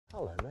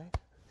Hello, mate.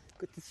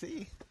 Good to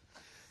see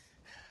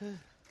you.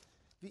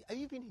 Have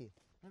you been here?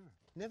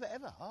 Never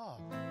ever? Oh.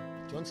 Do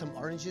you want some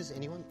oranges,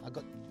 anyone? I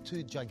got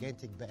 2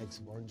 gigantic bags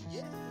of oranges.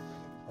 Yeah.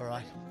 All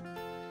right.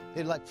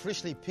 They're like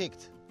freshly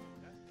picked.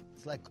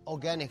 It's like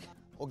organic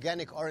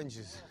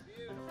oranges.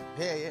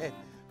 Yeah.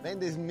 Man,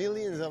 there's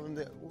millions of them.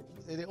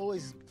 They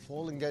always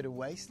fall and go to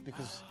waste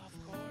because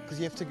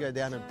you have to go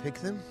down and pick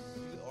them.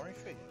 Orange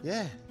tree?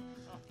 Yeah.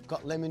 We've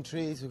got lemon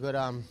trees. We've got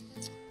I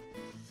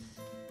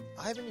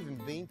haven't even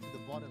been to the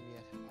bottom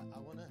yet.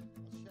 I'll show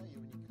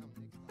you when you come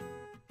next time.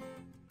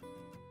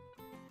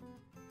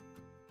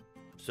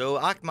 So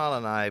Akmal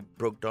and I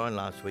broke down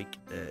last week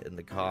in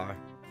the car.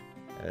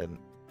 Don't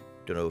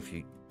know if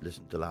you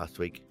listened to last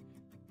week.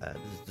 This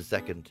is the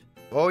second.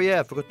 Oh yeah,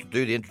 I forgot to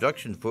do the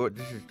introduction for it.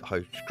 This is how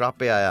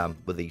scrappy I am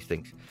with these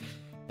things.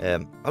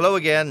 Hello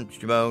again,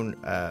 Shimon.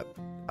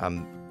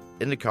 I'm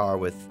in the car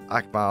with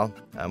Akmal,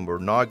 and we're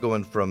now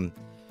going from.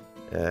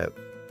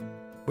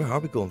 Where are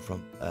we going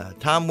from?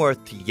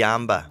 Tamworth to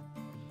Yamba,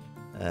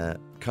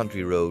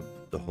 country road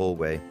the whole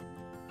way.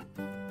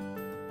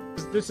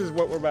 This is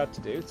what we're about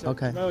to do. So,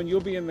 Okay. Moen,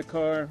 you'll be in the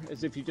car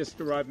as if you just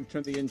arrived and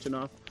turned the engine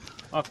off.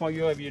 Akmal,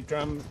 you have your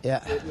drum.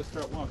 Yeah. You'll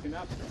start walking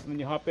up. And when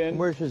you hop in,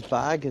 Where's his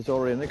bag? It's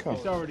already in the car.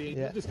 it's already,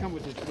 Yeah. you just come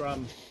with his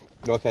drum.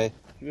 Okay.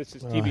 This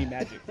is TV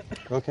magic.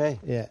 Okay.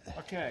 Yeah.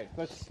 Okay,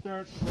 let's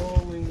start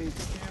rolling these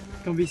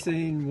cameras. Can be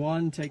seen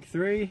 1, take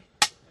 3. And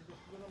just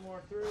a little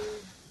more through.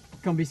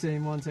 Can be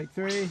seen 1, take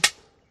 3. Okay.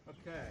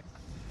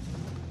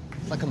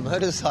 It's like a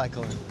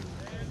motorcycle. And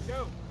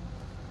go.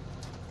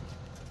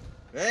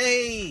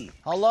 Hey,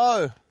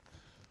 Hello.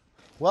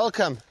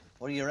 Welcome.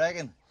 what do you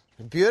reckon?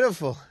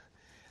 Beautiful.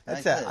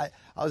 That's Thank it. you.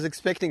 I was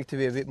expecting to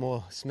be a bit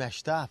more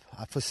smashed up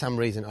for some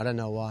reason. I don't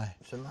know why.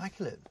 It's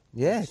immaculate.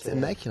 Yeah, it's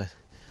immaculate.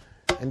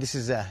 And this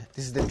is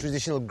the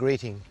traditional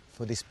greeting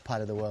for this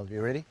part of the world.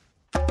 You ready?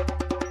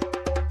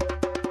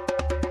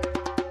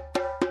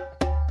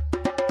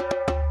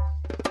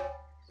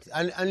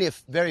 Only a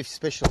very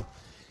special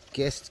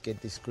guests get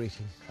this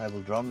greeting.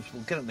 Tribal drums.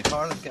 We'll get in the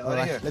car. Let's get All out of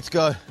right, here. let's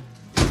go.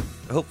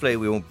 Hopefully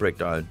we won't break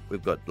down.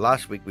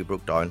 Last week we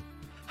broke down.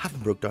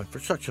 Haven't broke down for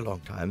such a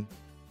long time.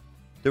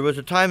 There was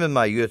a time in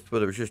my youth where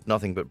there was just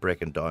nothing but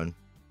breaking down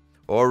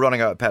or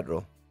running out of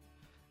petrol.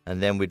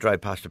 And then we'd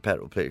drive past a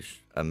petrol place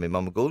and my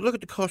mum would go, look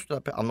at the cost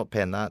of that. I'm not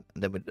paying that.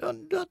 And then we'd,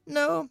 oh,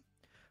 no.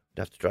 We'd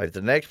have to drive to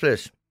the next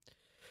place.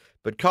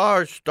 But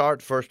cars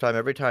start first time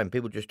every time.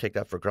 People just take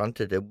that for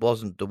granted. It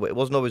wasn't the way. It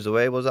wasn't always the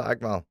way, was it,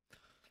 Akmal?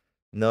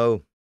 No.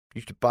 You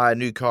used to buy a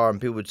new car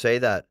and people would say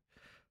that.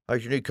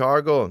 How's your new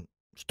car going?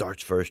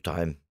 Starts first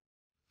time.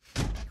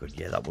 Good,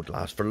 yeah, that would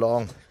last for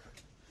long.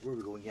 Where are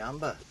we going,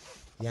 Yamba?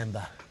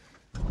 Yamba.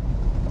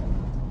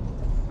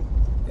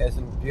 There's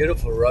some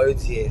beautiful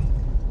roads here.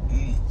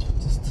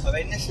 I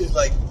mean, this is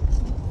like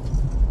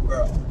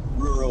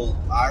rural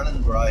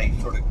Ireland where I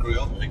sort of grew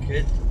up as a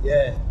kid.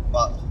 Yeah.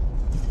 But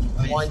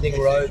I mean, Winding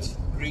it's roads.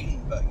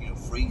 green, but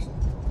freezing.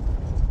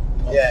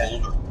 Not Yeah.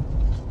 colder.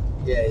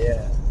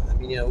 Yeah. I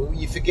mean,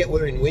 you forget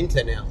we're in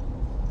winter now.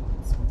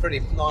 It's pretty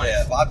nice.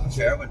 Yeah, but I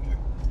prefer winter.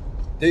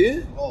 Do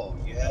you? Oh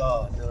yeah.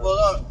 Oh, no.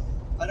 Well,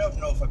 I don't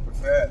know if I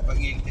prefer it, but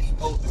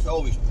it's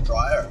always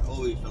drier.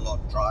 Always a lot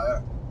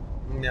drier.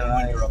 No.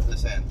 When you're up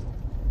this end,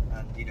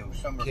 and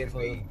summer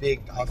Careful could of be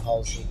big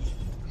potholes.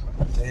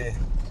 Yeah.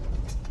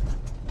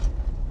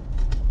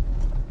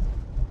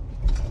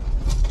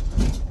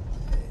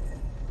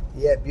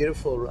 Yeah,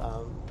 beautiful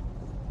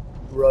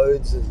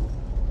roads and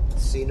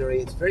scenery.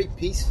 It's very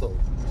peaceful.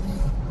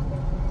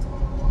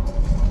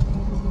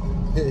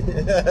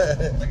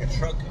 like a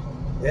truck.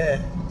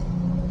 Yeah.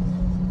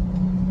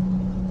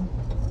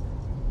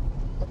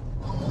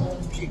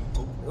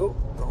 Oh,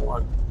 wrong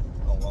one.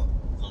 Oh well,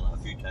 done that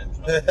a few times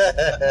now.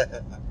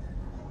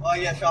 Oh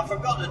yeah, so I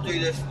forgot to do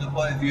this from the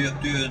point of view of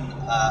doing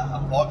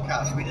a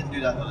podcast. We didn't do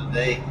that the other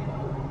day,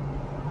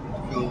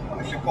 so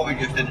I should probably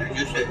just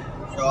introduce it.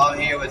 So I'm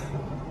here with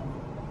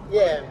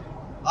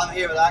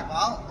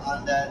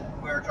Akmal, and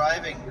we're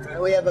driving And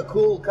we have a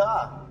cool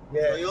car.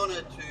 Yeah.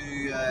 Toyota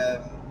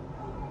to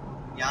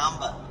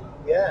Yamba.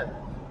 Yeah.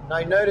 And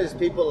I notice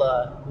people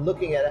are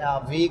looking at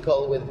our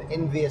vehicle with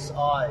envious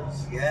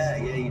eyes. Yeah,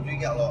 you do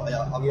get a lot.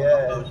 I've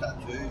noticed that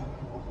too.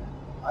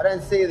 I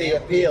don't see the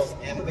appeal.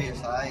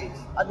 Envious eyes.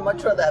 I'd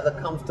much rather have a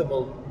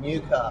comfortable new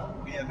car.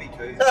 Yeah, me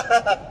too.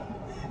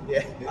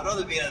 Yeah. I'd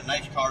rather be in a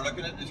nice car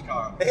looking at this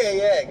car.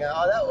 Yeah.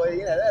 Oh, that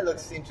way, that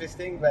looks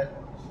interesting, but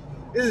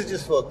this is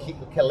just for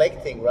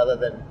collecting rather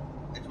than.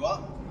 It's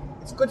what?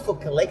 It's good for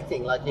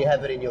collecting, like you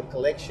have it in your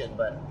collection,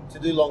 but to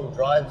do long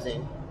drives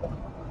in,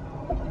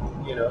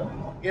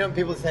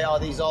 people say, oh,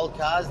 these old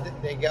cars,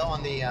 they go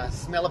on the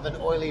smell of an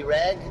oily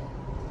rag.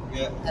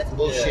 Yeah. That's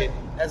bullshit. Yeah.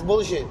 That's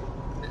bullshit.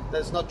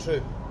 That's not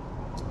true.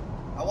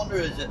 I wonder,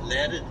 is it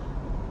leaded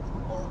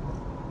or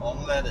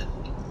unleaded?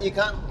 You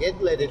can't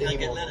get leaded You can't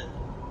anymore. get leaded.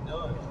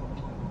 No.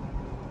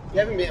 You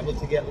haven't been able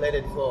to get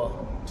leaded for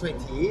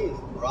 20 years.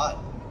 Right.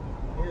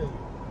 Yeah.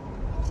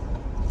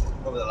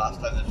 Probably the last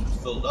time this was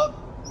filled up.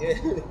 Yeah.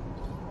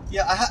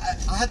 Yeah,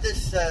 I had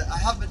this. I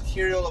have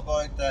material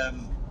about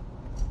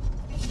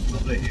It's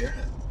lovely here.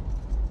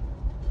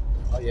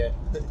 Oh yeah.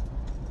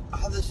 I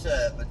have this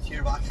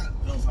material, but I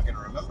don't know if I can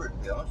remember it, to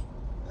be honest.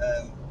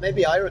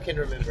 Maybe Ira can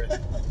remember it.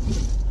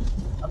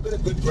 I've got a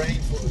good brain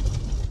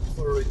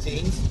for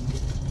routines.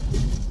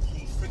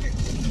 He's freaking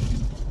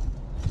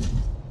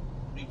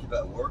needs a bit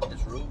of work,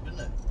 this road, doesn't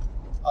it?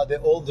 Oh, they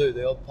all do.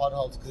 They all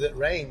potholes because it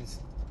rains.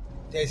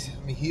 There's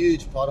some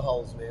huge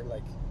potholes, man.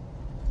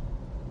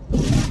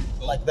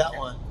 Like that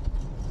one.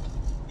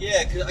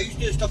 Yeah, because I used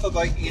to do stuff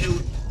about, you know,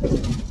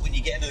 when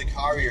you get into the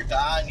car with your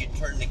dad and you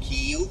turn the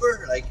key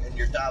over, like, and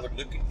your dad would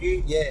look at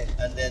you. Yeah.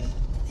 And then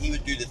he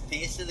would do the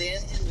face of the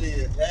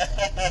engine.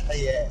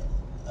 Yeah.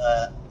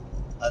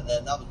 And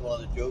then that was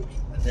one of the jokes.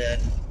 And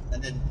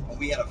then when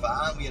we had a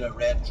van, we had a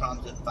red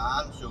Transit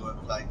van, so it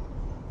was like,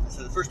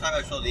 so the first time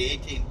I saw the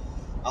A-Team,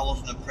 I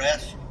wasn't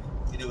impressed.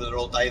 You know, they're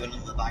all diving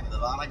into the back of the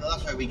van. I go,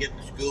 that's how we get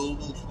to school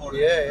most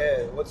mornings.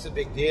 Yeah. What's the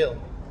big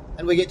deal?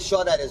 And we get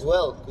shot at as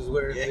well because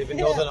we live in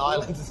Northern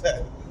Ireland.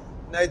 So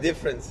no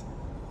difference.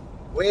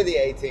 We're the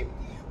A-Team.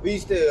 We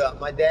used to.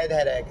 My dad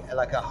had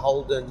a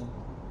Holden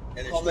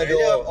In Commodore.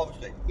 Australia,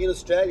 obviously. In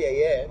Australia,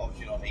 yeah.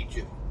 Obviously not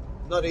Egypt.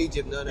 Not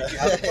Egypt, no. Did you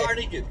have a car in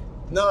Egypt?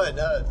 No.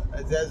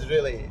 That's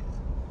really.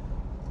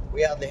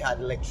 We hardly had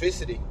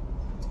electricity.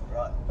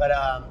 Right.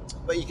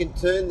 But you can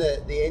turn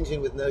the engine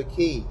with no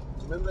key.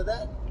 Do you remember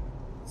that?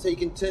 So you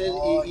can turn.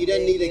 Oh, you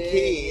don't need a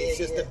key. Yeah, it's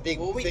just a big.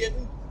 Well, thick-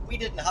 we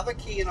didn't have a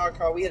key in our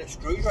car. We had a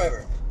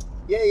screwdriver.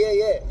 Yeah.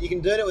 You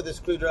can turn it with a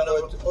screwdriver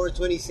or a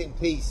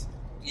 20-cent piece.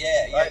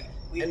 Yeah. Right.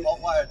 We And-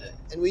 hot-wired it.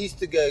 And we used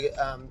to go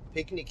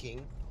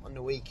picnicking on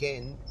the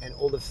weekend, and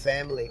all the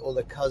family, all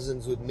the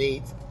cousins would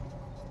meet,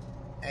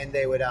 and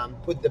they would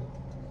put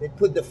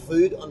the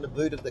food on the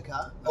boot of the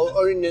car,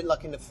 or in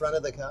the front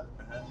of the car.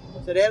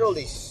 So they had all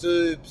these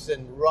soups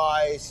and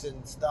rice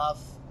and stuff,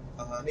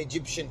 and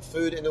Egyptian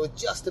food, and they were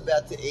just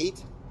about to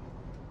eat.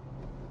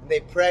 And they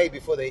pray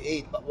before they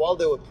eat, but while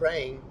they were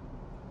praying,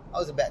 I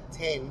was about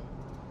 10.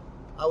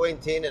 I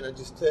went in and I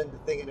just turned the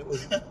thing, and it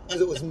was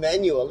because it was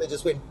manual. It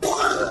just went,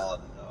 Oh,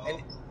 no.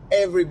 and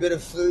every bit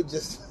of food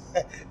just,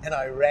 and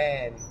I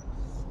ran.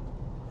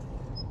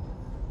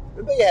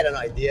 Remember, you had an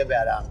idea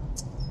about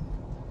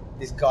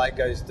this guy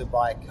goes to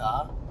buy a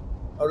car,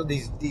 or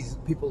these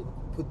people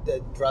put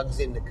the drugs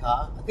in the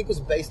car. I think it was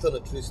based on a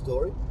true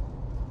story,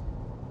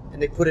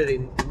 and they put it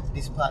in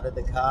this part of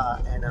the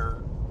car, and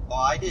Oh,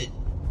 I did.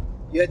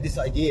 you had this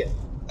idea,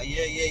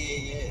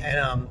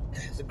 Yeah. and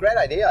it's a great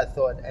idea, I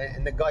thought.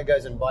 And the guy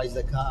goes and buys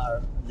the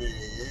car, Yeah.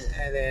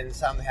 and then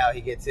somehow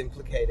he gets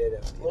implicated.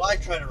 Well, I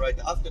tried to write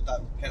that. I've got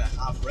that kind of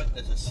half written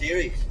as a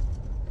series.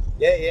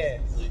 Yeah.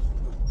 It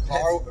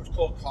was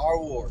called Car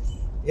Wars.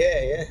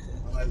 Yeah.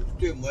 And I was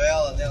doing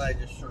well, and then I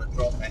just sort of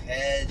dropped my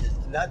head.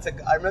 And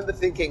I remember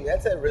thinking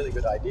that's a really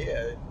good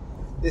idea.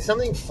 There's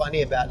something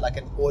funny about like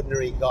an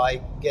ordinary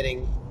guy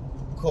getting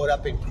caught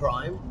up in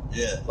crime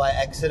yeah. by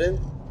accident.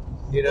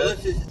 You know, Well,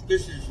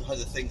 this is how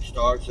the thing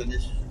starts, and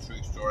this is a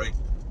true story.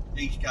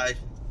 These guys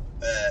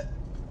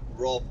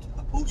robbed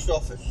a post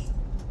office,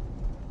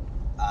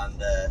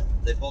 and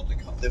they bought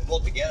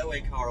the getaway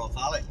car off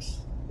Alex.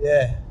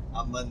 yeah.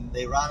 And when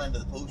they ran into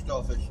the post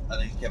office and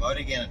then came out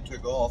again and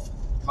took off,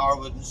 car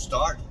wouldn't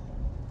start.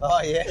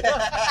 Oh yeah.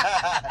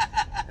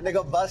 And they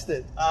got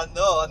busted.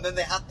 No, and then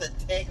they had to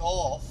take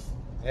off.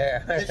 Yeah.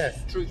 This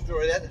is a true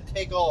story. They had to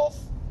take off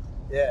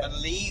Yeah. and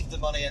leave the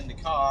money in the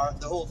car.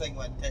 The whole thing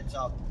went tits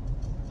up,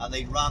 and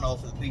they ran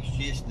off with the police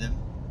chasing them.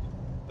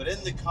 But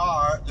in the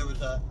car, there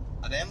was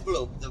an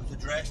envelope that was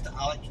addressed to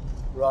Alex.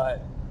 Right.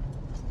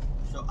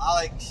 So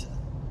Alex,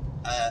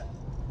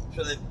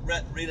 so they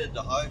raided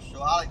the house.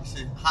 So Alex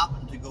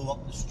happened to go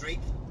up the street,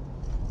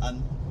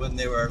 and when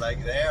they were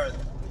like there,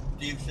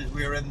 Dave says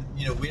we were in,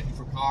 waiting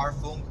for car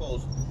phone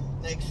calls.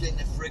 Next thing,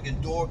 the friggin'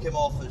 door came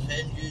off its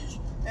hinges.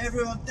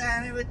 Everyone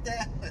down, everyone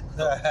down.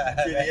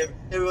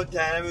 Everyone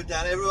down,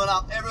 everyone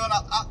up,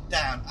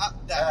 down, up.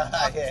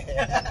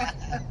 Yeah.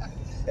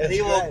 And he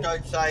That's walked great.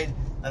 outside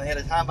and he had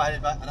his hand behind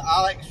his back, and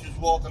Alex was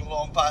walking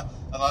along past,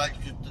 and Alex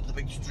just did the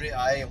big straight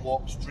eye and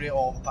walked straight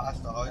on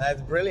past the house.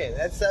 That's brilliant.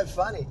 That's so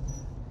funny.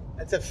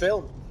 That's a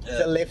film. Yeah.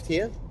 So Left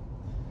Here.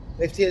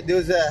 There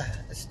was a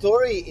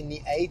story in the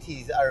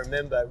 80s I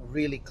remember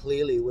really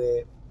clearly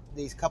where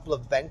these couple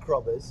of bank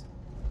robbers,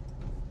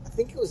 I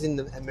think it was in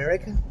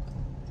America,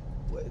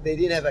 where they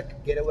didn't have a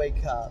getaway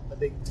car,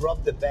 but they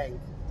robbed the bank,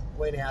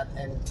 went out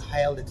and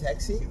hailed a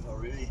taxi. Oh,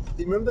 really?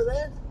 Do you remember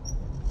that?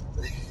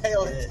 They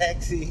hailed a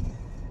taxi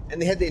and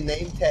they had their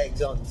name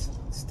tags on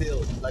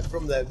still, like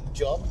from the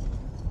job.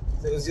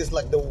 So it was just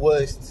like the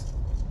worst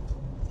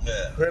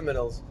Yeah.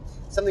 criminals.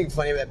 Something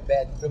funny about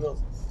bad criminals.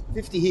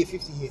 50 here,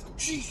 50 here.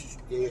 Jesus.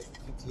 Yeah,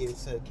 50 here,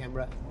 so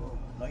camera. Oh,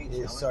 no, you Yeah,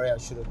 tell me. sorry, I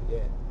should have, yeah.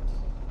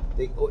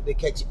 They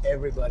catch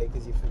everybody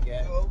because you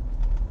forget. Oh,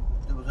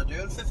 was I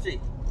doing 50?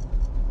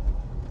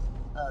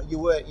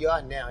 You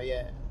are now,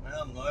 yeah. I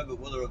am now, but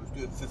whether I was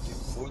doing 50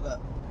 before that.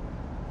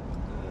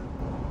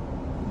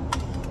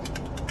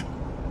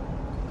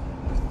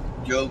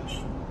 Jokes.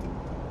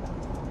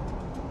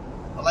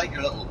 I like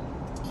your little,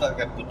 it's like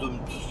I put them,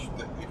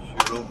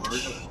 your own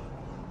version.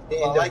 The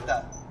I end like of,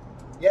 that.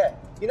 Yeah.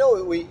 You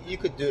know, you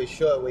could do a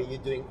show where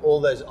you're doing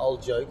all those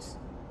old jokes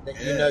that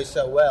you know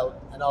so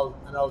well, and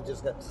I'll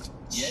just go.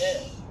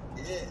 Yeah.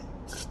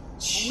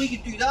 Well, we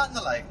could do that in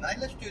the live night.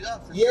 Let's do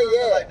that for Yeah, sure in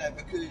yeah. the live night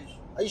because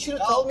You should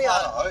have told me.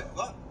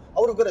 What? I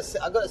would have got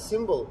I got a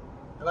cymbal,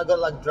 and I got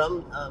like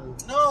drum.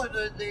 No,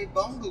 the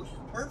bongos is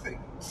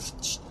perfect.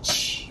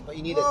 But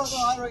you need No, a.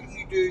 I reckon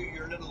you do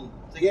your little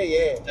thing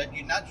Yeah. that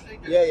you naturally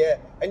do. Yeah,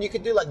 and you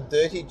could do like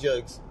dirty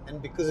jokes,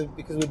 and because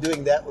we're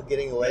doing that, we're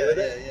getting away with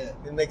it.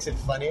 Yeah. It makes it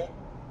funnier.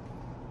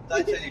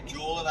 I tell you,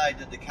 Joel and I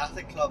did the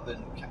Catholic Club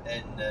in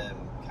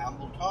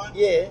Campbelltown.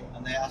 Yeah.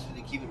 And they asked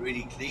me to keep it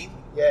really clean.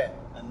 Yeah.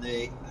 And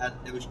it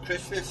was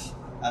Christmas,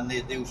 and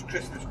there was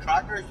Christmas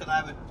crackers, and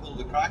I would pull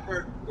the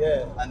cracker.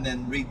 Yeah. And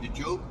then read the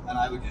joke, and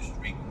I was just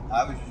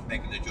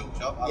making the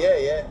jokes up.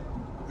 Yeah.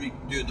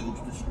 Do the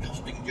most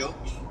disgusting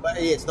jokes. But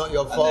yeah, it's not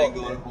your And fault.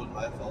 then going, it wasn't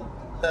my fault.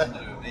 Nothing to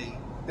do with me.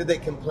 Did they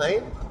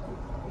complain?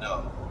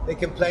 No. They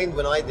complained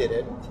when I did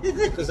it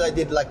because I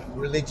did like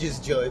religious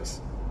jokes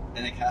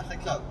In a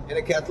Catholic club. in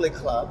a Catholic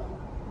club,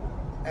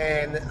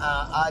 and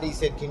Artie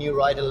said, "Can you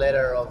write a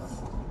letter of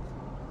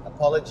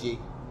apology?"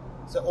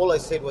 So all I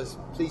said was,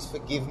 "Please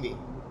forgive me."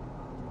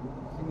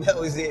 And that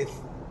was it.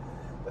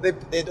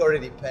 But they'd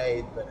already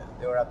paid, but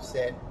they were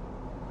upset.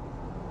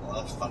 Oh,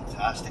 that's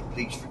fantastic.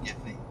 Please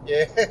forgive me.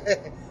 Yeah.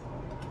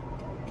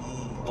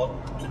 What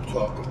to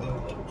talk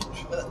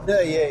about? No,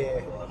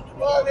 yeah.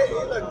 Well,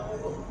 look,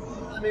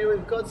 I mean,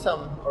 we've got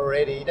some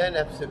already. You don't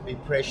have to be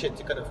pressured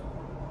to kind of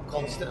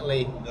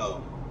constantly,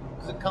 No.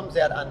 because it comes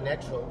out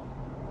unnatural.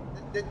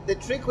 The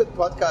trick with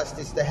podcast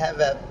is to have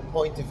a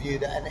point of view,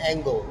 an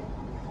angle.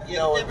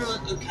 Yeah, but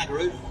everyone do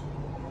kangaroos.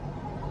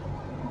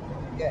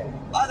 Yeah.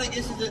 I think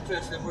this is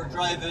interesting. We're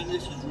driving.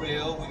 This is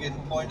real. We can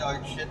point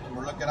out shit that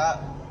we're looking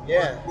at.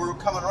 Yeah. We're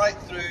coming right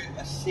through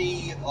a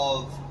sea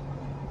of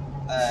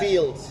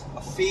Fields.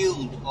 A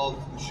field of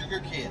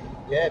sugarcane.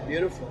 Yeah,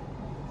 beautiful.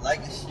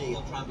 Like a sea.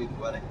 I'll try and be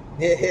poetic.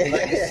 Yeah.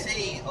 Like a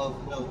sea of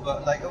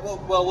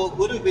what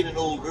would have been an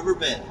old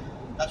riverbed.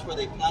 That's where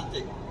they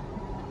planted.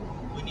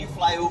 When you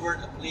fly over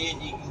the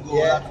plane, you can go.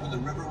 Yeah. That's where the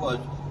river was,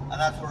 and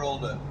that's where all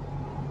the,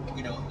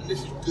 and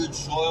this is good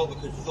soil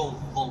because it's all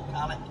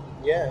volcanic.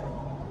 Yeah.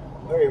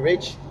 Very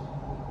rich.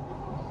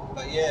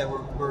 But yeah,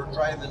 we're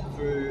driving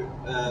through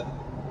a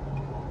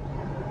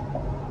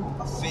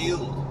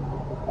field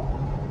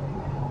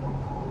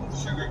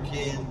of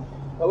sugarcane.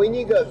 But when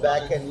you go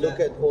back and look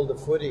at all the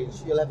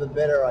footage, you'll have a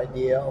better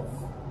idea of,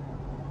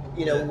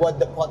 what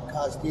the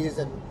podcast is,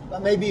 and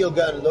maybe you'll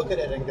go and look at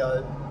it and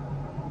go,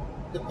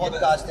 the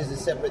podcast is a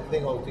separate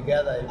thing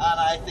altogether. And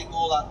I think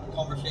all that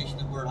conversation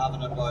that we're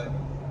having about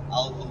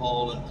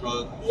alcohol and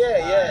drugs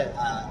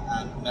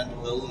and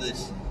mental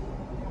illness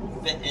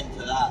fit into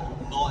that,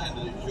 not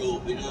into the show.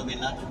 But you know what I mean?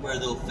 That's where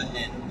they'll fit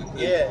in.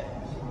 Because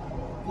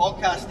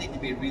podcasts need to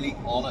be really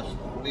honest,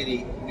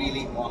 really,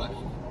 really honest.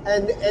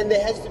 And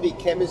there has to be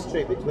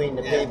chemistry between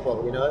the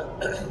people,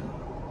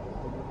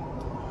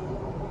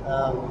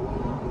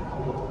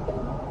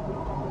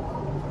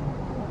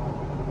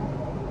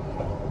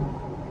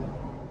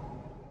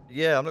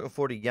 Yeah, I'm looking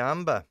forward to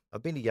Yamba.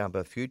 I've been to Yamba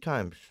a few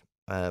times.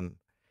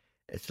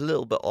 It's a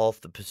little bit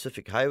off the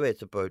Pacific Highway.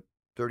 It's about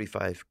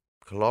 35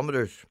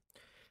 kilometers.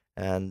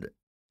 And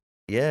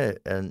you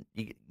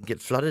get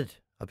flooded.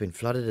 I've been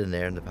flooded in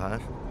there in the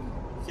past.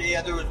 See,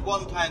 there was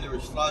one time there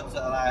was floods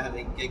and I had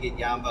a gig at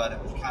Yamba and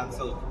it was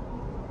cancelled.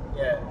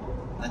 Yeah.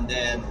 And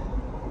then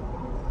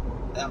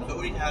that was the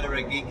only time I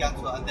had a gig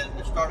cancelled. And then at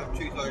the start of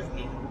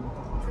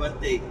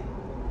 2020,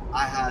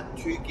 I had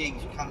 2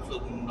 gigs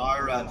cancelled in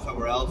Naira and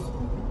somewhere else.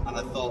 And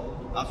I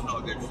thought, that's not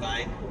a good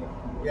sign.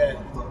 Yeah.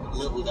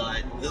 Little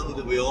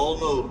did we all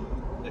know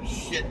the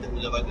shit that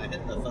was about to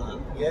hit the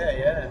fan.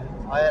 Yeah.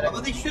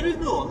 But they should have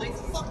known. They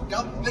fucked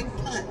up big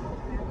time.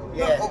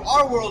 Yeah. No,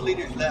 our world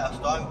leaders let us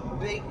down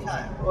big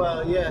time.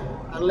 Well, yeah.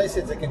 Unless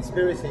it's a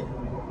conspiracy.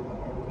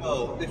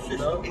 No, it's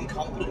just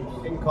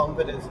incompetence.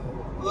 Incompetence.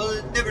 Well,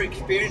 they've never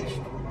experienced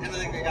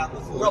anything like that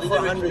before. Not for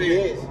 100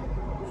 years.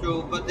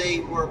 So, but they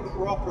were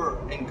proper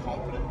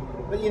incompetent.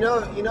 But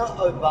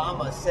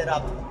Obama set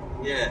up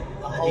a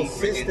whole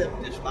system.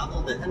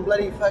 Dismantled it. And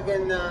bloody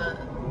fucking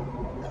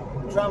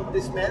Trump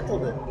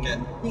dismantled it.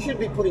 Yeah. He should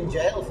be put in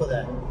jail for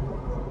that.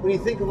 When you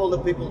think of all the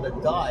people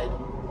that died,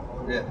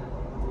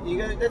 you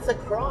go, that's a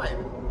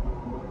crime.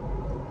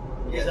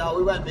 He goes,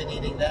 we won't be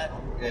needing that.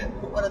 Yeah.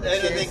 What are the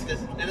anything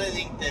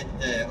that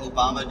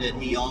Obama did,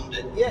 he owned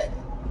it.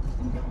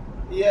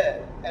 Yeah.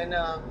 And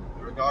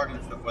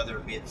regardless of whether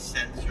it made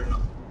sense or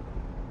not.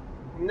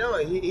 No,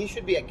 he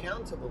should be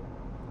accountable.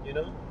 He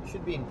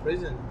should be in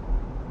prison.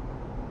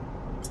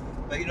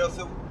 But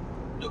so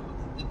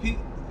the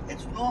people,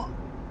 it's not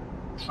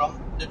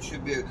Trump that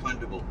should be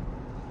accountable.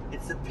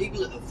 It's the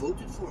people that have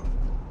voted for him.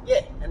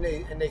 Yeah, and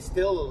they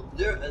still.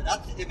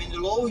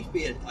 There'll always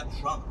be a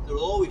Trump.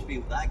 There'll always be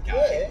that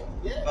guy.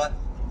 Yeah. But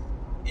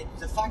it's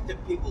the fact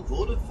that people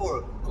voted for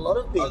him. A lot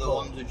of people are the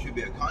ones that should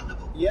be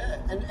accountable.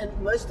 Yeah, and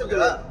most of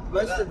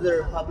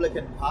the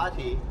Republican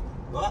Party.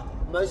 What?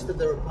 Most of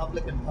the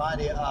Republican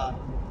Party are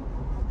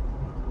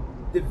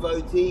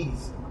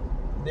devotees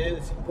They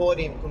support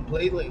him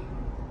completely.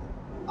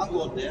 I'm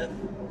going deaf.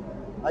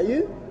 Are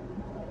you?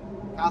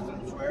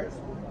 Catherine swears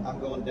I'm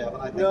going deaf.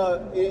 I think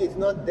No, it's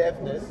not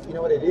deafness. You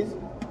know what it is?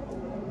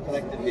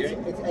 collective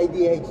hearing. It's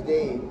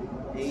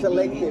ADHD.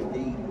 Selective.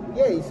 ADHD.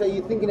 Yeah, so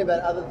you're thinking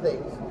about other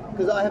things.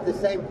 Because I have the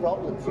same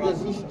problem. She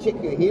goes, you should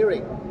check your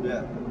hearing.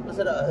 Yeah. I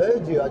said, I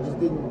heard you. I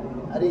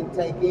didn't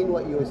take in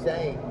what you were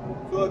saying.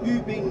 So have you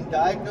been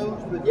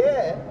diagnosed with?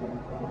 Yeah.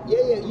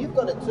 You've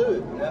got it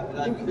too.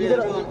 Yeah, You've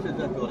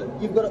got it.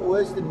 You've got it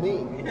worse than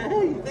me.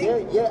 Yeah, you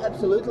think? Yeah,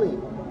 absolutely.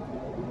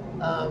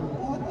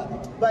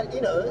 But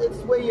you know, it's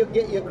where you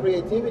get your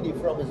creativity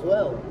from as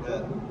well.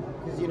 Yeah.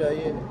 Because you know,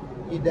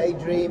 you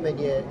daydream and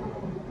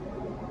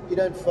you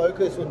don't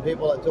focus when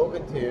people are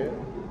talking to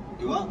you.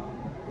 You what?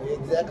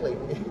 Exactly.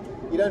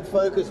 You don't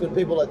focus when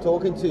people are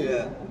talking to you.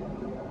 Yeah.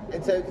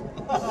 And so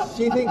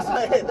she thinks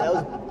that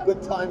was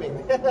good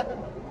timing.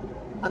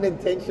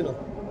 Unintentional.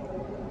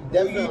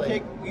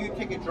 Definitely. You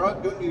take a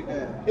drug, don't you?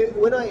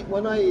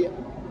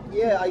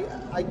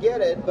 I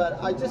get it, but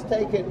I just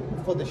take it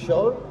for the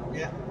show.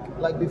 Yeah.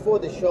 Like before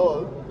the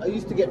show, I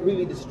used to get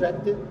really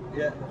distracted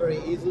Yeah. very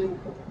easily.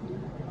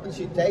 Once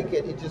you take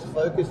it, it just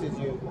focuses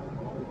you,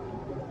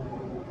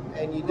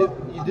 and you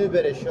do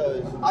better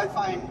shows. I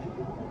find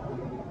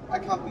I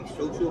can't be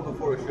social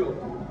before a show.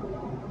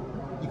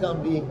 You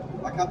can't be.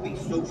 I can't be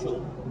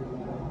social.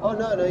 Oh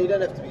no, you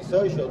don't have to be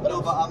social. But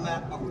No, but I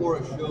meant before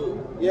a show.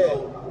 Yeah.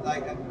 So,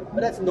 like,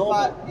 but that's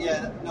normal.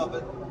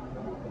 but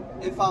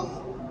if I'm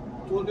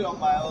totally on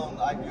my own,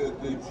 I do a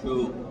good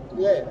show.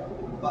 Yeah.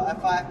 But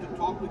if I have to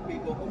talk to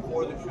people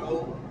before the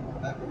show,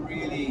 that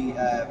really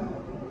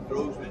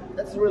throws me.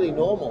 That's really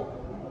normal.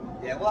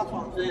 Yeah, well, that's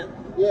what I'm saying.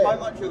 Yeah. How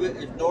much of it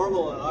is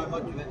normal and how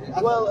much of it is...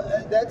 Well,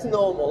 that's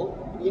normal.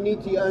 You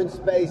need your own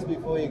space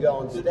before you go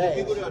on So stage.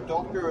 you go to a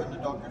doctor and the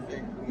doctor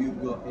says,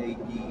 you've got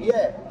ADHD.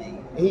 Yeah.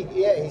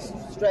 He's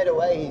straight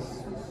away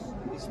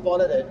he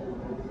spotted it,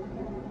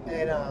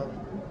 and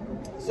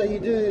so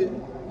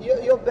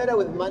you're better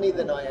with money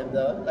than I am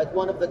though. Like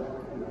one of the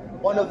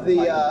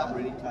I'm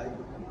really tight.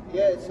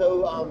 yeah.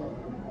 So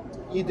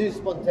you do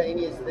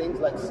spontaneous things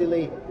like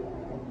silly,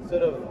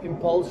 sort of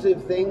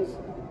impulsive things.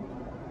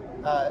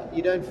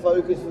 You don't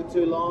focus for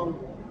too long.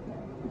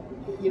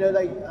 You know,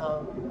 like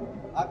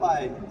I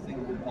buy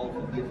things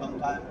impulsively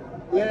sometimes.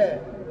 yeah.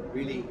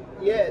 Really.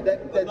 Yeah,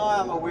 But now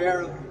I'm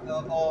aware of,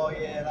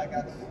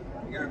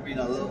 you're being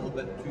a little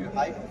bit too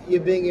hype.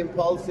 you're being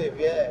impulsive,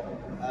 yeah.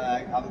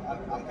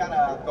 I'm kind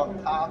of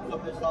got tabs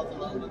on myself a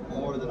little bit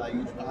more than I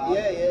used to have.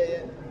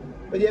 Yeah.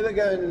 But you ever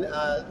go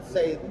and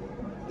say,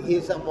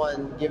 hear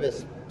someone give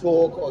us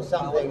talk or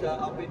something?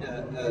 I've been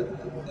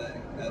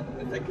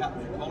a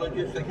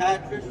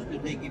psychiatrist,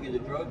 because they give you the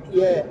drugs.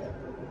 Yeah.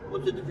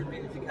 What's the difference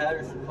between a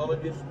psychiatrist and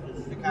psychologist?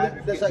 The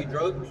psychiatrist gives you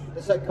drugs.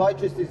 The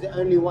psychiatrist is the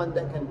only one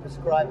that can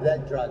prescribe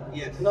that drug.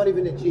 Yes. Not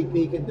even a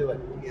GP can do it.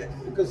 Yes.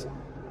 Because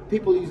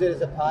people use it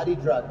as a party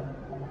drug.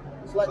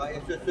 It's like,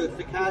 Right, so a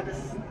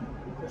psychiatrist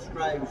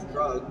prescribes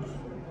drugs.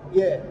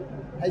 yeah,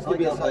 has to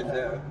be a like psychiatrist.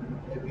 there.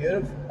 They're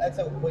beautiful. That's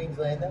a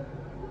Queenslander.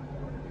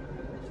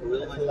 It's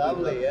really It's nice.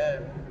 lovely, yeah.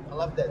 I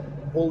love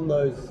that bull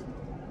nose.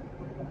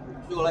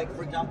 So, like,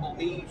 for example,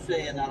 me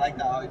saying I like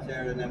that out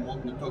there and then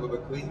wanting to talk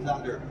about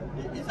Queenslander,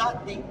 is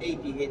that deep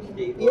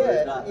ADHD? Or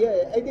is that...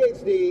 Yeah.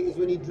 ADHD is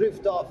when you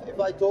drift off. If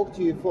I talk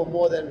to you for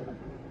more than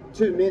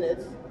 2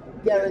 minutes,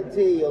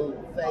 guarantee you'll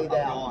fade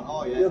I'm out. gone.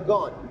 Oh, yeah. You're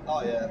gone.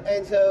 Oh, yeah.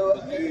 And so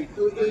The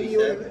mood, you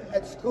would,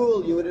 at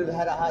school you would have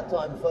had a hard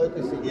time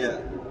focusing.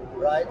 Yeah.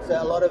 Right?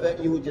 So a lot of it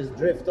you would just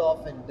drift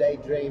off and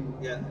daydream.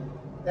 Yeah.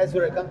 That's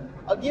where it comes.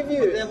 I'll give But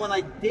you. then when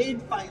I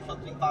did find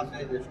something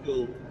fascinating at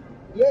school,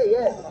 Yeah,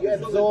 oh, you I'm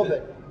so absorb into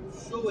it.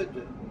 So into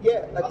it.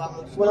 Yeah, like And I'm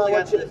when still I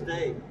watch to this it.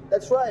 day.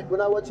 That's right.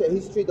 When I watch a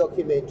history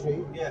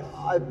documentary, Yes.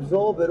 I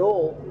absorb it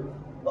all.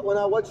 But when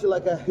I watch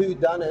like a Who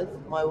Done It,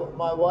 my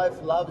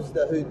wife loves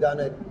the Who Done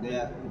It.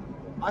 Yeah.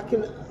 I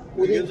can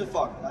Who gives a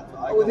fuck? That's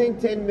what I within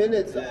 10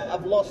 minutes Yeah.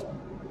 I've lost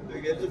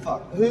Who gives a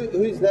fuck?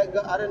 who's that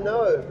guy? I don't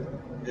know.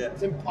 Yeah.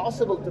 It's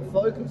impossible to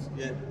focus.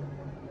 Yeah.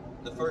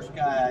 The first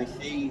guy I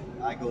see,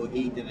 I go,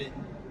 he did it.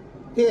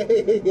 Yeah.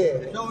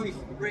 It's always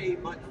pretty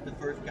much the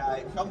first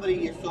guy. Somebody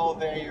you saw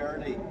very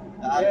early.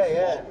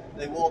 Yeah.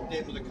 They walked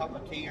in with a cup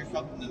of tea or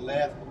something and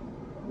left.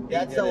 He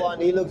That's did the it. one.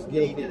 He looks He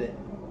guilty. did it.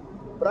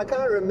 But I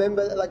can't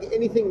remember like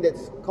anything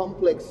that's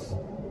complex.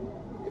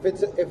 If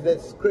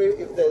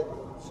the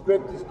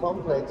script is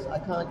complex, I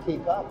can't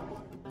keep up.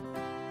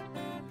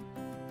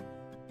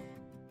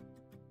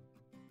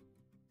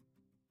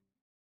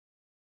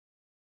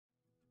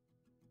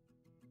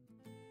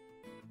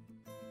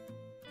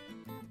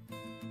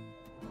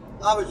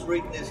 I was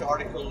reading this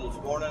article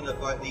this morning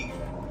about these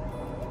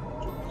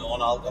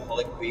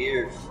non-alcoholic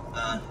beers,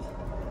 and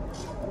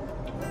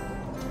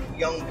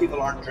young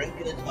people aren't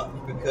drinking as much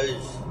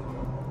because,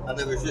 and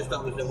that was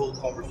the whole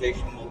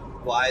conversation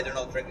of why they're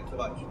not drinking so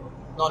much.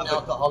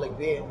 Non-alcoholic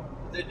beer.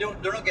 They're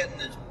not getting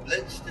as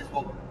blitzed as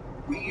what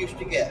we used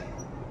to get,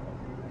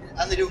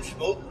 and they don't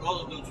smoke. A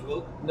lot of them don't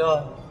smoke.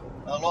 No.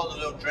 A lot of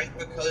them don't drink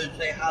because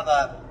they have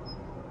a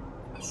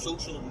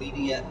social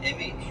media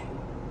image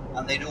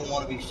and they don't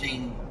want to be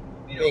seen,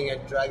 you know, Being a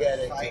drug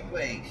addict.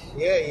 sideways.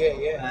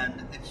 Yeah.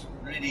 And it's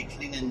really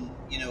cleaning,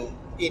 you know.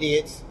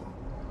 Idiots.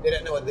 They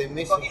don't know what they're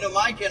missing. But you know,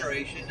 my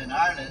generation in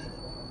Ireland,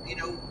 you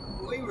know,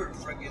 we were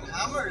freaking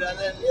hammered, and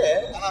then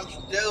Yeah. and I'm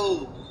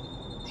still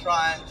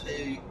trying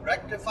to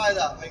rectify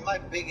that. I mean, my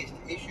biggest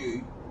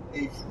issue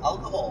is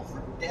alcohol,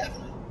 for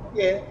definitely.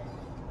 Yeah.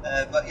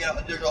 But you know,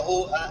 there's a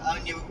whole.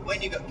 And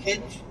when you got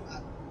kids,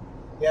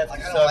 You have I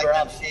to kind of like sober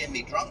them up. seeing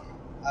me drunk.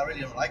 I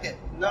really don't like it.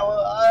 No,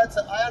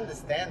 I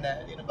understand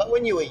that, you know. But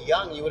when you were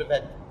young, you would have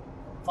had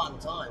fun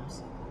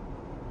times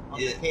on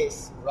Yeah. the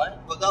piss, right?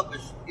 But that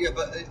was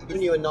but it was,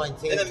 When you were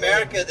 19. in 20.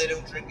 America they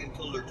don't drink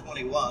until they're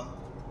 21,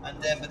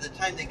 and then by the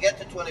time they get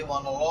to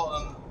 21, a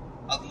lot of them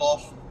have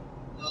lost.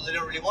 Well, they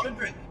don't really want to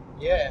drink.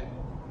 Yeah.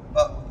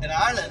 But in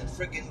Ireland,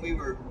 freaking, we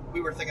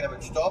were thinking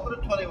about stopping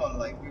at 21.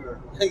 Like we were,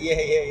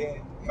 yeah.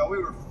 you know, we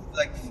were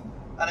like,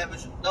 and that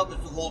was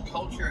the whole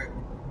culture.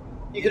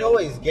 You can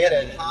always get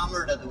it.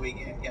 Hammered at the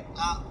weekend, get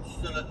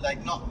absolute,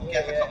 like not Yeah,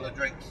 get a yeah. couple of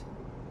drinks,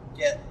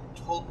 get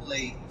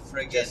totally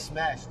friggin' Just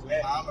smashed,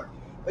 yeah. hammered.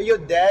 But your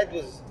dad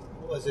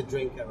was a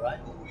drinker, right?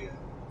 Oh yeah,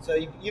 So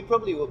you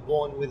probably were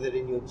born with it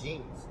in your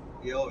genes.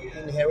 yeah, oh yeah,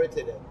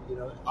 Inherited it, you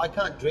know. I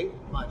can't drink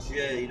much.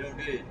 yeah. You don't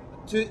do it.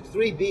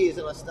 2-3 beers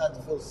and I start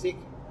to feel sick.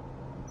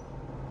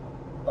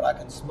 But I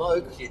can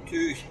smoke You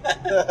too.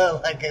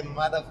 like a And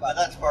motherfucker.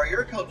 that's part of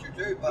your culture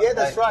too. But Yeah,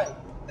 that's right.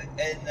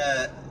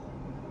 And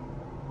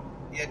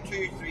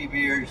 2-3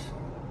 beers.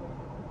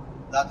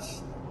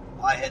 That's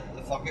I hit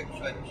the fucking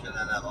switch and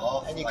then I'm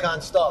off. And you Like,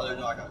 can't stop.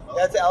 no, I can't stop.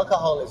 That's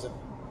alcoholism.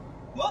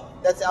 what?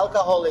 That's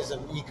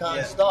alcoholism. You can't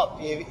Yeah. stop.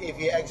 If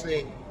you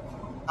actually,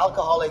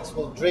 alcoholics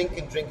will drink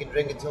and drink and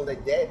drink until they're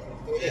dead.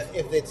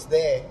 If it's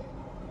there.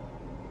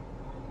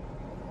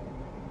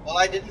 Well,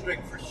 I didn't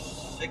drink for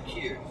 6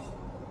 years.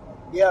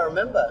 Yeah, I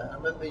remember.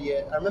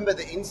 Yeah, I remember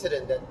the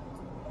incident that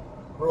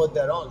brought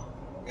that on.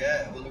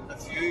 Yeah, well, there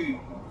was a few.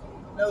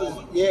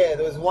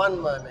 There was one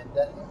moment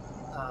that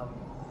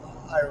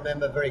I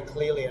remember very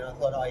clearly, and I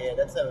thought, oh yeah,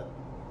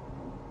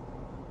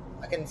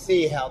 I can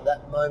see how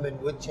that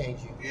moment would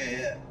change you.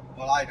 Yeah.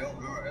 Well, I don't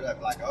remember it. I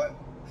black out.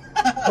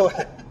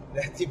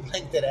 That you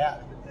blanked it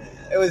out.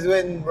 It was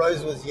when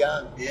Rose was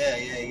young. Yeah.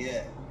 Do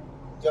you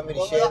want me to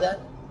Well, share that- that?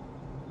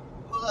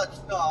 Well,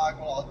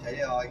 I'll tell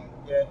you,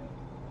 Yeah.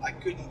 I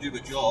couldn't do my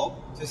job.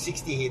 So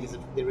 60 here,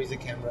 there is a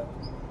camera.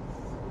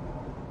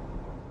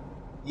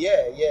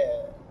 Yeah.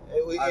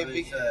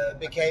 It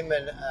became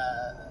an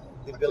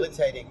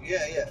debilitating.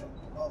 Yeah.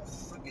 Oh,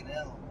 freaking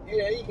hell.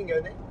 Yeah, you can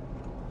go there.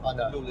 Oh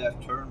No no,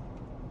 left turn.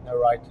 no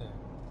right turn.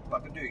 I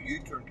can do a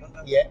U-turn, can't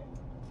I? Yeah.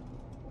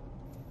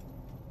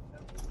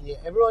 Yeah,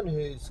 everyone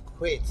who's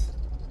quit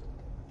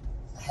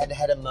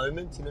had a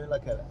moment, you know,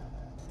 like a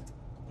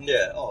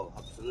Yeah, oh,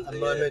 absolutely.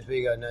 moment where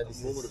you go, no, A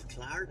this moment is, of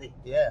clarity,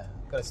 yeah,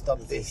 gotta stop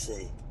as they this.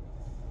 say.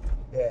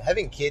 Yeah,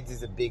 having kids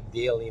is a big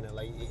deal, you know,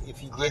 like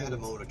if you I had a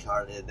didn't, moment of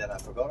clarity and then I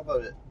forgot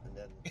about it. And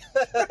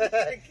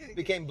then it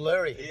became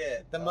blurry. Yeah.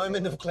 The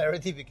moment of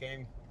clarity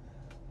became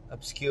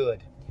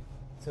obscured.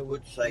 So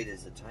which side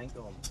is the tank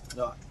on?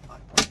 No,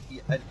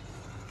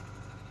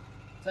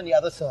 it's on the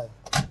other side.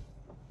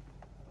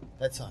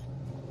 That side.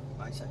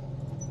 my side.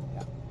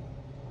 Yeah.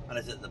 And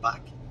is it at the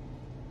back?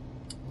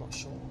 I'm not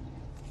sure.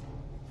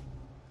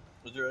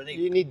 Was there any?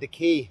 You need the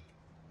key.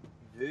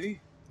 Do you?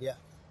 Yeah.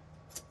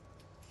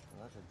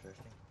 Oh, that's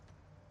interesting.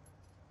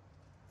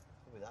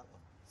 Maybe that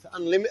one.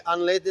 It's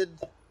unleaded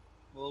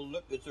Well,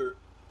 look, is there?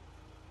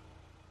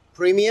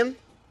 premium.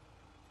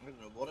 I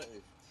don't know what it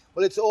is.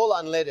 Well, it's all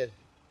unleaded,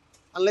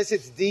 unless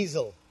it's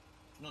diesel.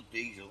 It's not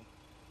diesel.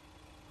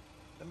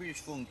 Let me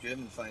just phone Jim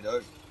and find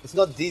out. It's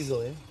not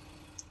diesel, eh?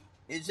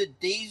 Is it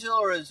diesel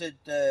or is it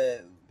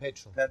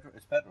Petrol. petrol?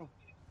 It's petrol.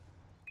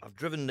 I've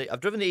driven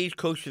the east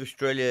coast of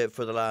Australia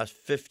for the last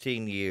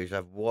 15 years.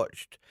 I've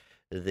watched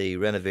the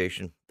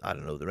renovation. I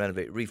don't know, the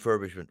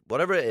refurbishment,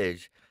 whatever it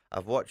is.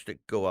 I've watched it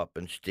go up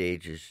in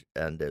stages,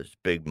 and there's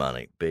big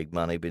money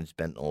being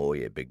spent. Oh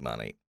yeah, big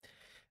money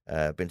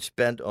been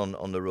spent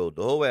on the road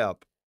the whole way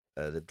up.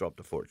 They've dropped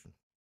a fortune.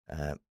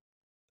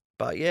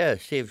 But yeah,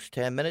 saves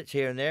 10 minutes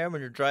here and there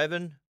when you're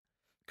driving.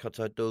 Cuts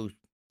out those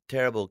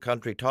terrible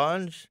country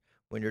towns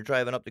when you're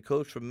driving up the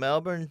coast from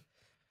Melbourne.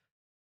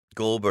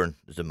 Goulburn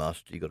is a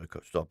must. You got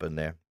to stop in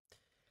there.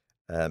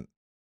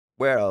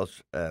 Where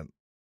else?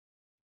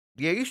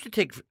 Yeah, I used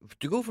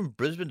to go from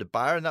Brisbane to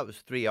Byron. That was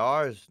 3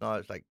 hours. Now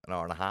it's like an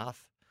hour and a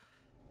half.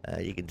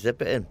 You can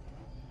zip it in.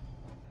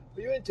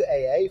 Well, you went to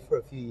AA for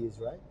a few years,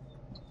 right?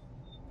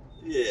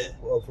 Yeah.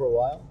 Well, for a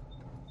while.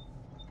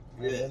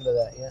 I Yeah. remember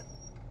that, yeah.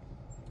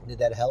 Did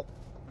that help?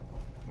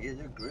 Yeah,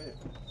 they're great.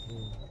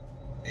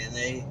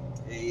 NA,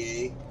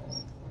 AA,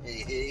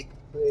 AA,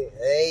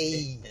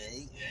 Hey.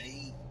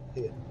 AA.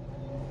 Yeah.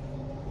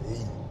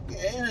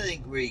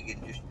 Anything where you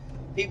can just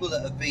people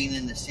that have been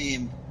in the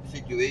same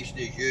situation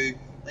as you.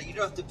 Like you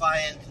don't have to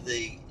buy into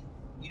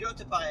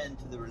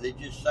the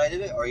religious side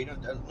of it, or you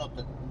don't not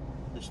the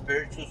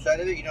spiritual side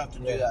of it. You don't have to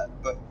do that,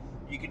 but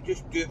you can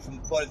just do it from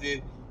the point of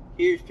view.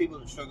 Here's people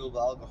that struggle with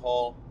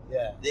alcohol.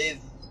 Yeah. They've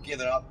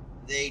given up.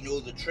 They know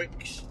the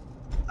tricks.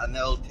 and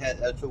they'll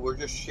tell. So we're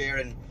just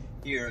sharing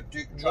here.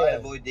 Try Yeah. and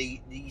avoid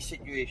these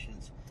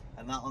situations,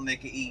 and that'll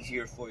make it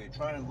easier for you.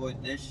 Try and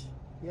avoid this.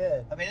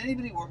 Yeah. I mean,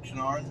 anybody who works in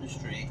our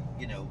industry,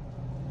 you know,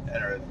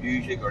 or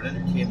music or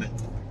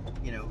entertainment,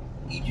 you know,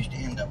 you just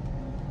end up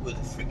with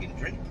a freaking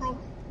drink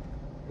problem.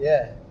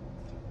 Yeah.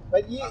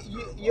 But After a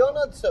while. you're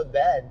not so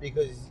bad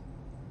because,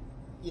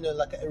 you know,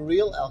 like a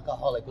real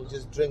alcoholic will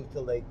just drink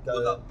till they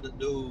go. Well,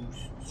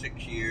 those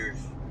 6 years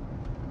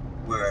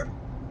were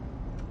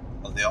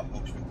of the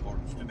utmost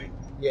importance to me.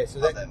 Yeah, so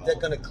Not them that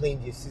all. kind of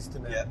cleaned your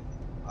system out. Yeah.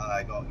 And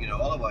I got, you know,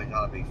 otherwise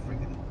I'd be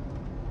freaking,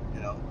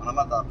 you know, and I'm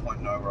at that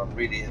point now where I'm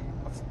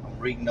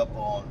reading up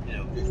on, you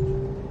know, just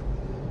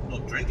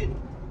not drinking.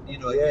 You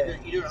know, Yeah.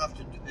 you don't have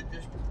to, it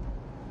just,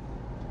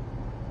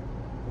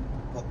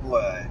 but boy,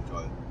 I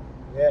enjoy it.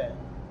 Yeah.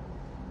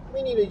 I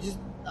mean, you know, just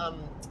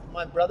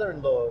my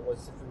brother-in-law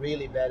was a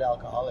really bad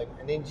alcoholic,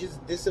 and then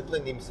just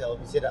disciplined himself.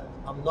 He said,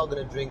 "I'm not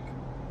going to drink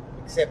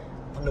except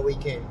on the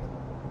weekend."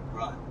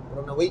 Right. But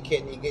on the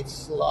weekend, he gets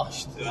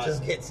sloshed. He Right.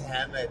 just gets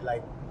hammered,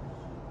 like,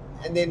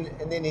 and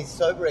then he's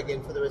sober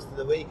again for the rest of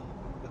the week.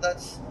 But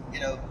that's, you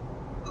know,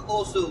 but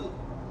also,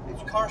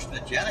 it's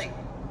carcinogenic.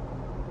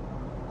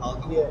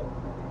 Alcohol. Yeah.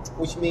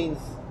 Which means,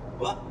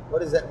 what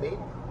does that mean?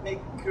 It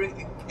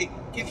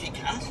gives you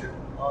cancer.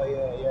 Oh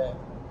yeah.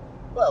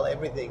 Well,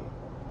 everything.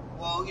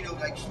 Well, you know,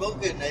 like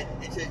smoking,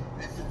 it's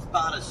as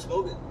bad as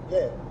smoking.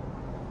 Yeah.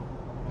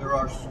 There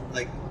are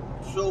like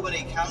so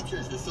many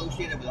cancers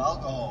associated with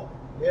alcohol.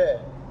 Yeah.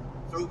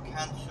 Throat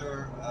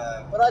cancer.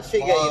 But I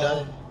figure, you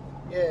know, bowel.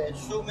 yeah. There's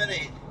so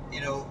many,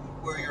 you know,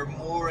 where you're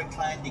more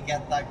inclined to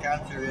get that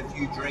cancer if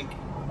you drink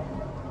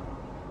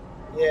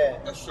Yeah.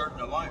 a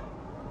certain amount.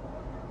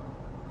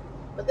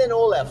 But then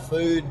all our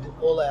food,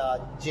 all our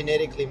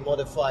genetically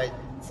modified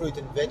fruit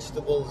and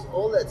vegetables,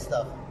 all that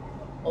stuff,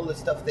 all the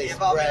stuff they Yeah,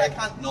 but I mean, I spray.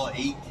 can't not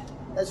eat.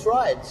 That's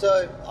right.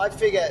 So I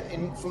figure,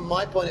 from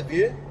my point of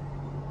view,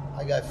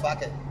 I go,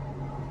 fuck it.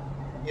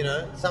 You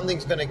know,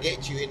 something's going to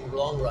get you in the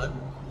long run.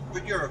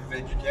 But you're a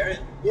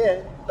vegetarian.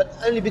 Yeah, but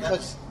only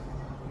because,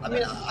 I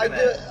mean,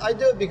 That's I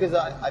do it because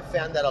I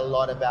found out a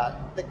lot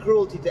about the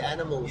cruelty to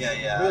animals.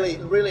 Yeah.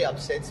 Really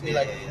upsets me. Yeah,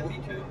 like yeah, me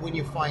too. when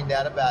you find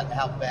out about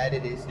how bad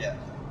it is. Yeah.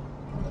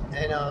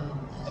 And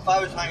If I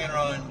was hanging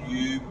around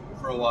you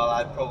for a while,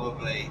 I'd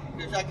probably,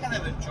 because I kind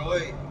of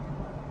enjoy,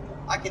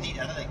 I can eat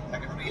anything. I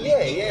can really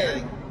eat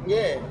anything.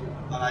 yeah.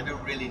 And I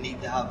don't really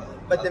need to have it.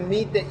 But the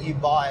meat that you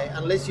buy,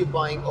 unless you're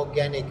buying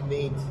organic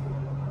meat,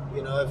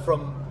 you know,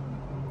 from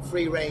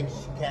free-range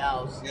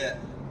cows, Yeah.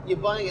 you're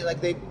buying it like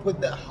they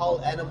put the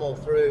whole animal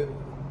through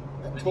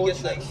a But you get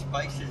torture. nice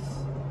spices,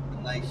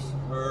 and nice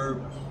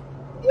herbs.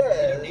 Yeah.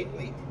 You don't need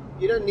meat.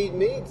 You don't need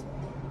meat.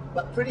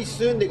 But pretty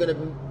soon they're going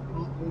to,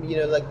 you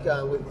know, like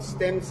with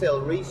stem cell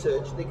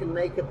research, they can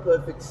make a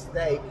perfect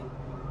steak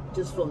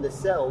just from the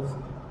cells,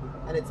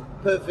 and it's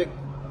perfect,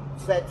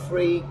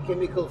 fat-free,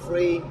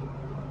 chemical-free,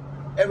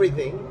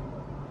 everything,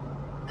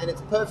 and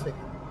it's perfect.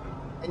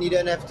 And you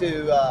don't have to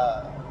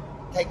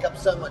take up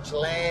so much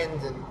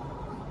land and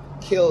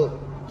kill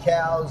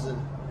cows. And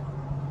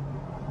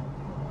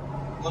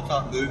What's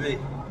that movie?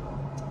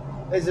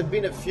 there's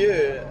been a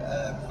few.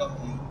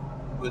 Something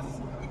with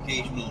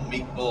occasional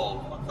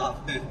meatballs. What's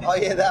that movie? Oh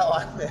yeah, that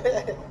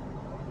one.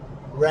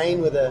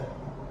 Rain with a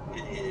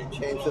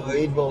chance of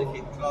meatball.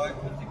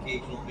 Cloud with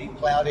occasional meatballs.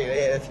 cloudy.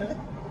 Yeah, that's right.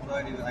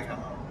 Cloudy with, I can't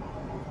remember.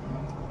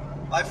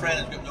 My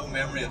friend has got no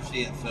memory of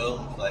seeing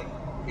films. Like,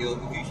 you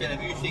know, if you said,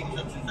 have you seen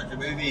such and such a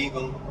movie? He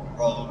will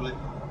probably.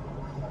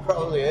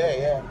 Probably,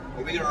 yeah.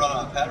 Are we gonna run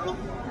out of petrol?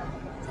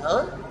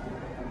 Huh?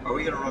 Are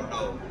we gonna run?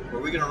 No. Are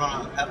we gonna run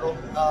out of petrol?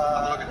 Have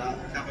a look at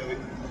that. Tell me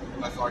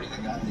how far do you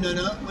think that is?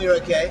 No, we're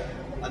okay.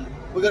 And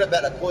We got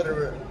about a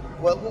quarter.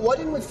 Well, why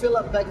didn't we fill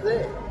up back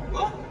there?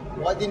 what?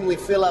 Why didn't we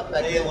fill up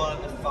back They there?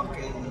 wanted to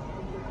fucking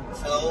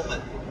film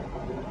it.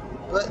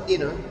 But you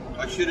know,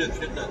 I should have,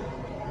 shouldn't I?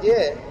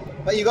 yeah.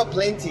 But you got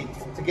plenty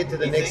to get to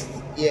the You next.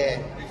 think?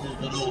 Yeah. This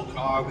is an old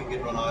car, we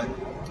could run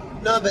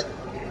out. No, but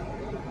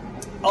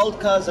old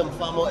cars are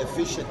far more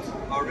efficient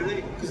Oh,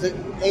 really? because the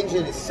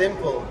engine is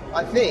simple.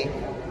 I think.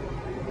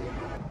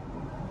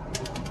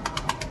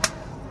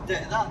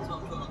 That's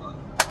what I'm talking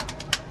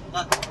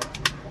about.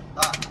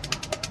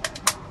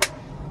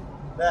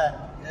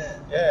 That. Yeah.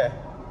 Yeah.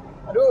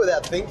 I do it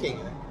without thinking.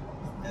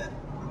 Yeah.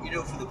 You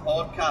know, for the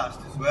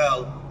podcast as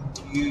well,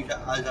 to use it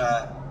as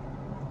a,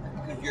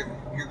 because you're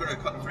going to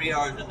cut 3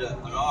 hours into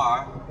an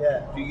hour,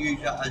 Yeah. to use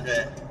it as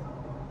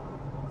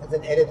As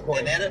an edit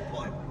point. an edit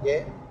point.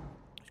 Yeah.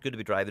 It's good to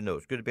be driving though.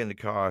 It's good to be in the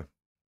car.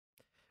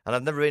 And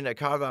I've never been to a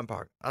caravan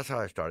park. That's how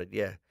I started,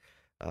 yeah.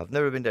 I've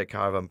never been to a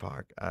caravan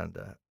park. And,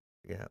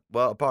 yeah.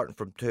 Well, apart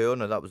from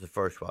Toona, that was the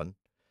first one.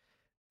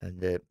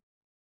 And it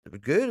was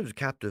good. It was a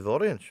captive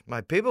audience.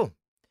 My people.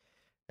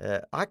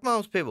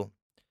 Ackmal's people.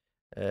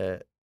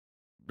 A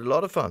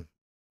lot of fun.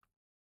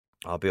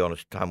 I'll be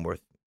honest,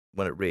 Tamworth,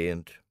 when it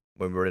rained,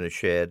 when we were in a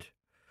shed.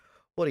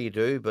 What do you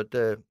do? But,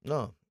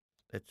 no.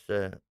 It's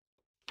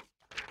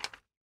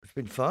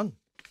been fun.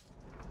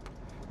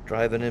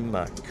 driving in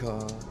my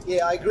car.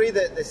 Yeah, I agree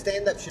that the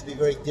stand-up should be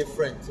very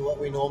different to what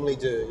we normally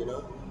do, you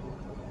know?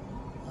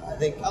 I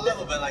think... A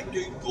little bit like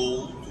do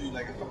gold, do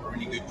like a couple of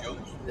really good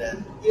jokes.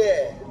 Then,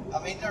 Yeah,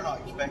 I mean, they're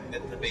not expecting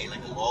it to be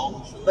like a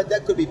long show. but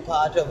that could be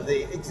part of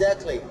the...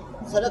 Exactly.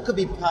 So that could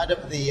be part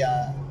of the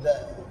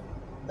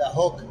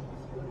hook,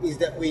 is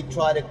that we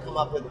try to come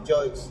up with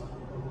jokes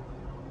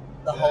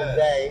the whole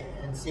day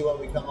and see what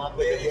we come up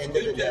with at the end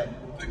of the day.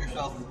 Put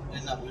yourself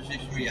in that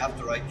position where you have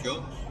to write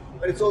jokes.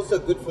 But it's also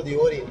good for the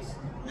audience.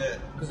 Yeah.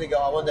 Because they go,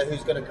 I wonder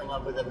who's going to come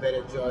up with a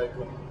better joke.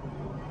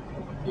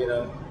 You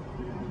know,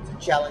 it's a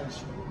challenge.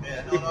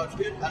 Yeah, no, it's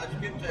good. And it's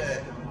good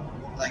to,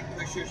 like,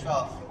 push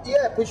yourself.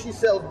 Yeah, push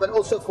yourself, but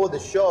also for the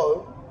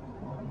show.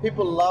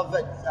 People love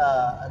it,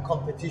 a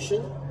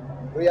competition.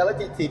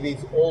 Reality TV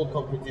is all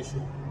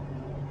competition.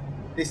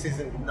 This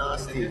isn't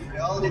nasty. It's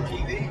reality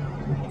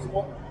TV. It's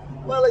more,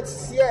 well,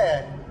 it's,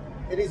 yeah,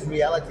 it is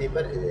reality,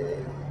 but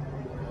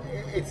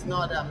it's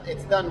not,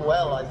 it's done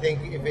well. I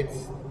think if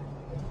it's,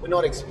 we're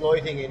not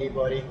exploiting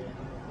anybody.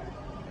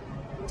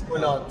 We're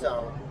not,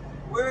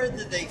 Where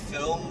did they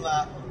film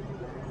that?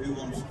 Who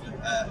Wants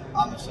to,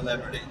 I'm a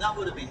Celebrity? That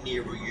would have been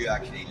near where you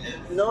actually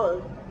live.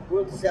 no,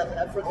 we're in South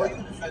Africa. Oh, you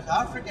were in South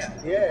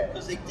Africa? Yeah.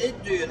 Because they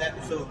did do an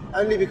episode.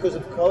 Only because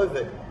of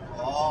COVID.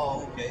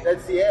 Oh, okay.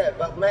 That's, yeah,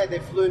 but man, they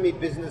flew me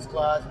business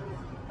class.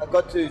 I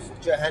got to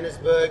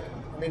Johannesburg,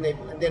 and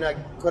then I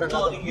got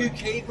No, another. the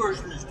UK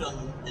version is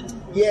done in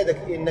Yeah,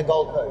 in the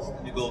Gold Coast.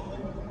 the Gold.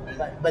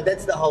 But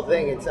that's the whole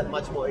thing. It's a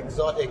much more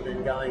exotic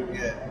than going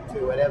Yeah.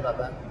 to whatever.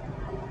 But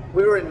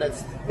we were in the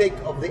thick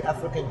of the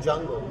African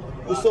jungle.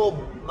 We saw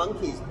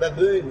monkeys,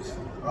 baboons.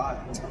 Right,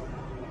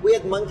 We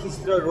had monkeys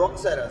throw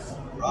rocks at us.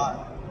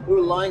 right. We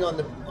were lying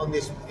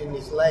in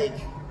this lake,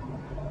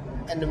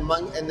 and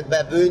the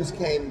baboons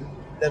came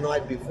the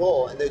night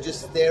before, and they were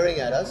just staring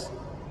at us.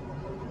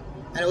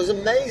 And it was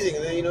amazing,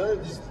 you know,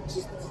 just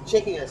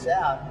checking us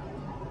out.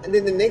 And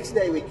then the next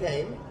day we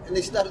came, and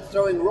they started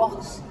throwing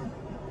rocks,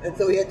 and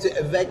so we had to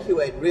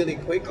evacuate really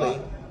quickly.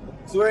 Right.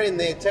 So we're in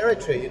their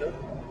territory, you know.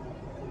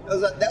 I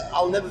was like,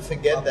 I'll never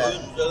forget that.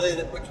 Baboons, are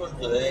they? Which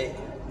ones are they?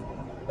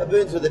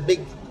 Baboons with the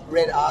big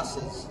red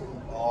asses.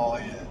 Oh,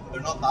 yeah.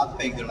 They're not that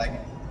big. They're like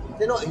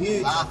They're not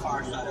huge. half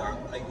our size, or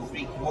like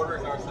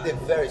 3/4 our size. They're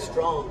very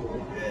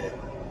strong. Yeah.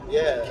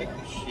 Yeah. Kick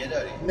the shit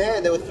out of you.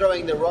 Man, they were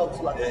throwing the rocks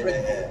like Yeah, frick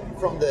yeah,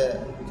 from the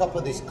top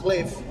of this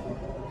cliff.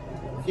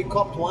 If you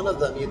copped one of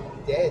them, you're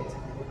dead.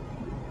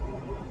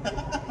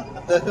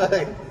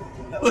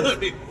 That would have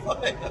been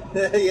fun.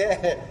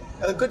 Yeah,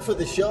 good for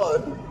the show.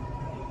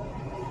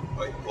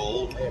 Quite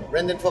cold. Yeah,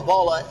 Brendan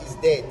Favola is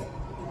dead.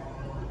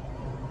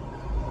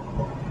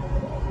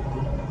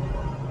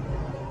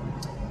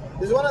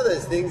 It's one of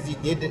those things you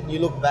did and you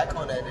look back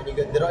on it and you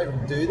go, did I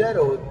do that?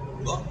 Or,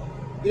 What?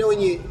 you know, when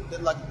you,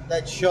 like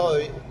that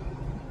show,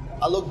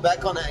 I look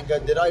back on it and go,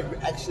 did I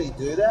actually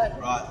do that?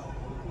 Right.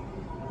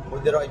 Or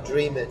did I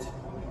dream it?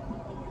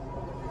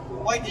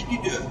 Why did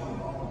you do it?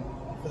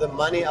 For the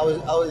money, I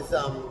almost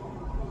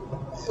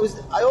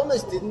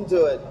didn't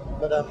do it,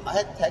 but I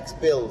had tax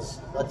bills.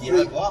 Like You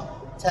had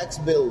what? Tax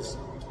bills.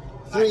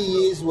 Tax 3 bills?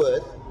 years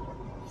worth.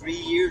 3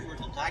 years worth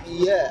of tax.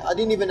 Yeah, I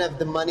didn't even have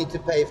the money to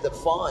pay for the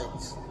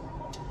fines.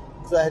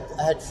 So I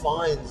had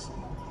fines.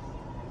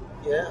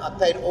 Yeah, I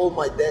paid all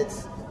my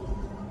debts.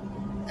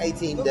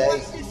 18 But why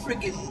days. do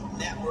freaking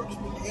networks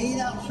pay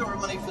that sort of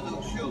money for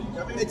those shows?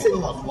 I mean, It's people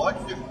in- must watch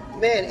them.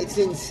 Man, it's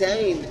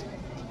insane.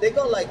 They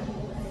got like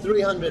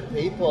 300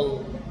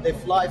 people. They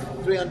fly for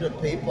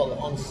 300 people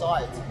on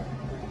site.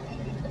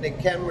 And the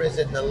cameras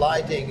and the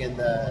lighting and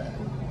the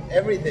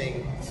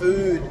everything,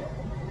 food.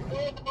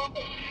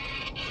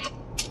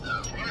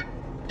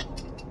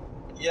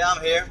 Yeah,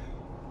 I'm here.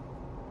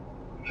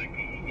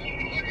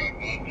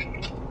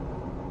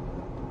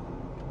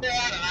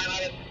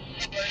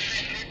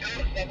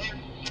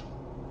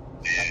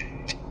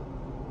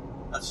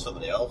 That's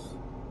somebody else.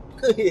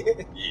 Yeah.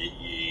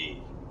 Yeah.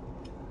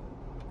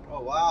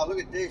 Oh wow, look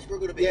at this. We're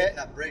going to be Yeah. hitting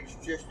that bridge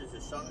just as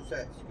the sun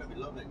sets. It's going to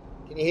be lovely.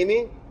 Can you hear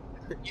me?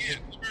 Yeah,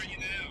 where are you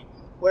now?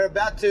 We're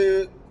about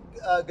to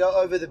go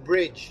over the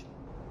bridge.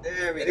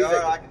 There we It is go.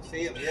 a- I can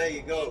see him. There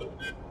you go.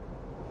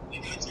 We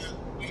got you.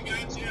 We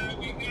got you.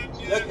 We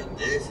got you. Look at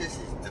this. This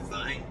is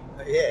divine.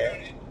 Yeah.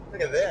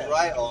 Look at that.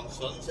 Right on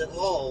sunset.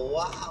 Oh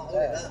wow.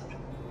 Look at that.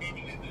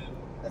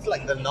 That's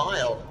like the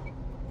Nile.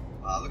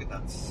 Wow, look at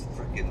that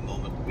freaking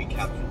moment we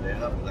captured there.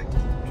 That was like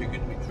too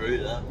good to be true.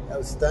 That. That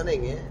was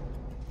stunning, yeah.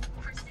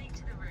 Proceed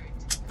to the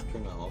route.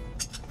 Turn that off.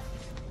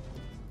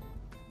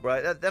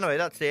 Right, anyway,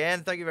 that's the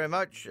end. Thank you very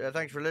much.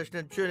 Thanks for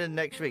listening. Tune in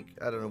next week.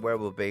 I don't know where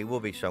we'll be. We'll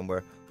be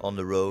somewhere on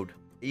the road.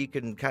 You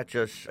can catch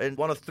us in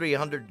one of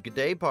 300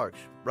 G'day parks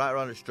right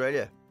around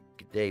Australia.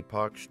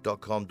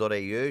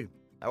 G'dayparks.com.au.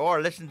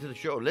 Or listen to the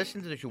show.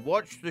 Listen to the show.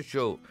 Watch the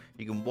show.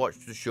 You can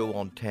watch the show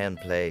on 10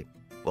 Play.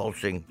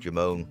 Waltzing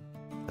Jamone.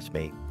 That's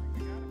me.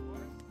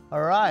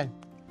 All right.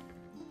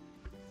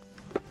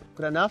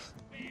 Good enough?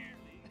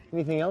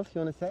 Anything else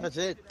you want to say? That's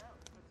it.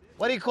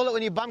 What do you call it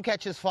when your bum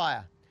catches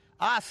fire?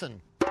 Arson.